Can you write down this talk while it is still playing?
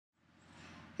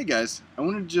Hey guys, I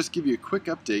wanted to just give you a quick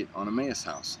update on Emmaus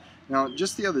House. Now,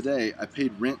 just the other day, I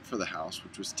paid rent for the house,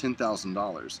 which was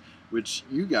 $10,000, which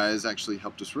you guys actually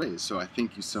helped us raise, so I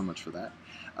thank you so much for that.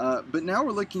 But now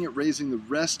we're looking at raising the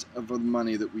rest of the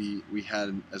money that we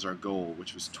had as our goal,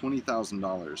 which was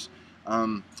 $20,000.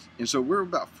 And so we're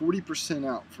about 40%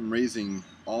 out from raising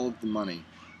all of the money.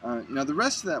 Now the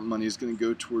rest of that money is going to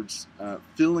go towards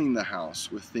filling the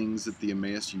house with things that the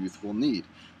Emmaus youth will need.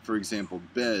 For example,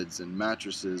 beds and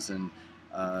mattresses and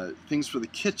things for the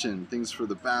kitchen, things for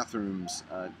the bathrooms,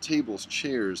 tables,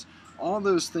 chairs, all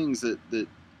those things that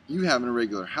you have in a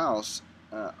regular house,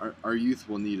 our youth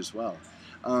will need as well.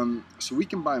 So we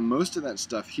can buy most of that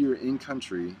stuff here in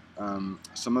country.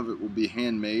 Some of it will be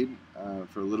handmade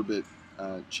for a little bit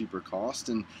cheaper cost,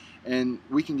 and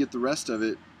we can get the rest of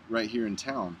it right here in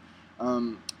town.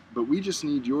 But we just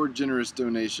need your generous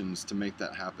donations to make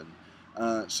that happen.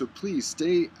 So please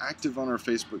stay active on our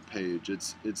Facebook page.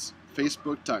 It's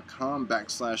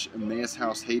facebook.com/Emmaus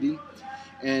House Haiti,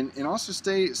 and also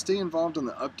stay involved on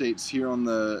the updates here on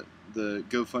the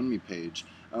GoFundMe page.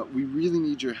 We really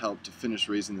need your help to finish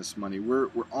raising this money. We're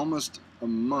almost a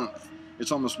month.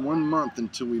 It's almost 1 month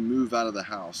until we move out of the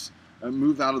house,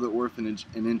 move out of the orphanage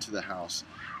and into the house.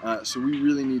 So we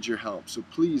really need your help. So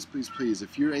please, please, please,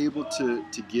 if you're able to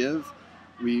give,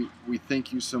 we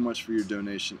thank you so much for your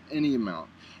donation, any amount.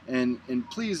 And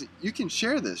please, you can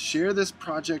share this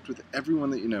project with everyone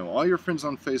that you know, all your friends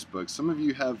on Facebook. Some of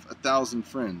you have 1,000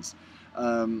 friends.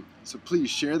 So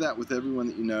please share that with everyone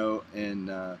that you know,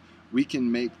 and we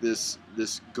can make this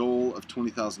goal of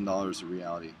 $20,000 a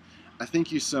reality. I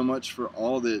thank you so much for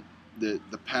all that the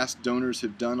past donors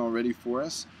have done already for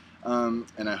us,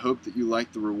 and I hope that you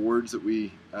like the rewards that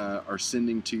we are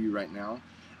sending to you right now.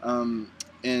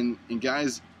 And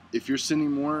guys, if you're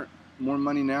sending more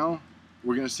money now,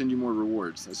 we're going to send you more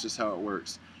rewards. That's just how it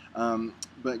works.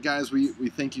 But guys, we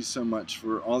thank you so much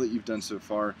for all that you've done so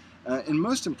far. And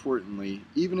most importantly,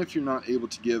 even if you're not able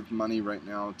to give money right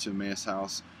now to Emmaus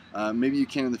House, maybe you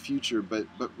can in the future, but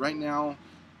right now,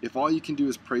 if all you can do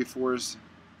is pray for us,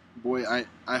 boy,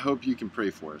 I hope you can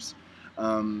pray for us.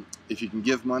 If you can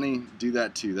give money, do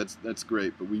that too. That's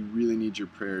great, but we really need your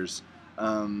prayers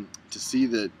to see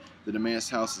that Emmaus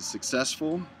House is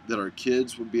successful, that our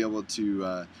kids will be able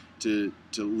to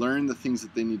learn the things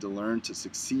that they need to learn to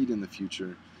succeed in the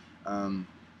future, and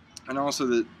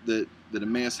also that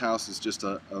Emmaus House is just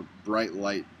a bright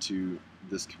light to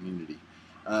this community.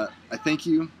 I thank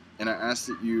you, and I ask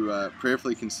that you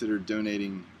prayerfully consider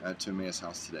donating to Emmaus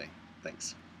House today.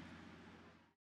 Thanks.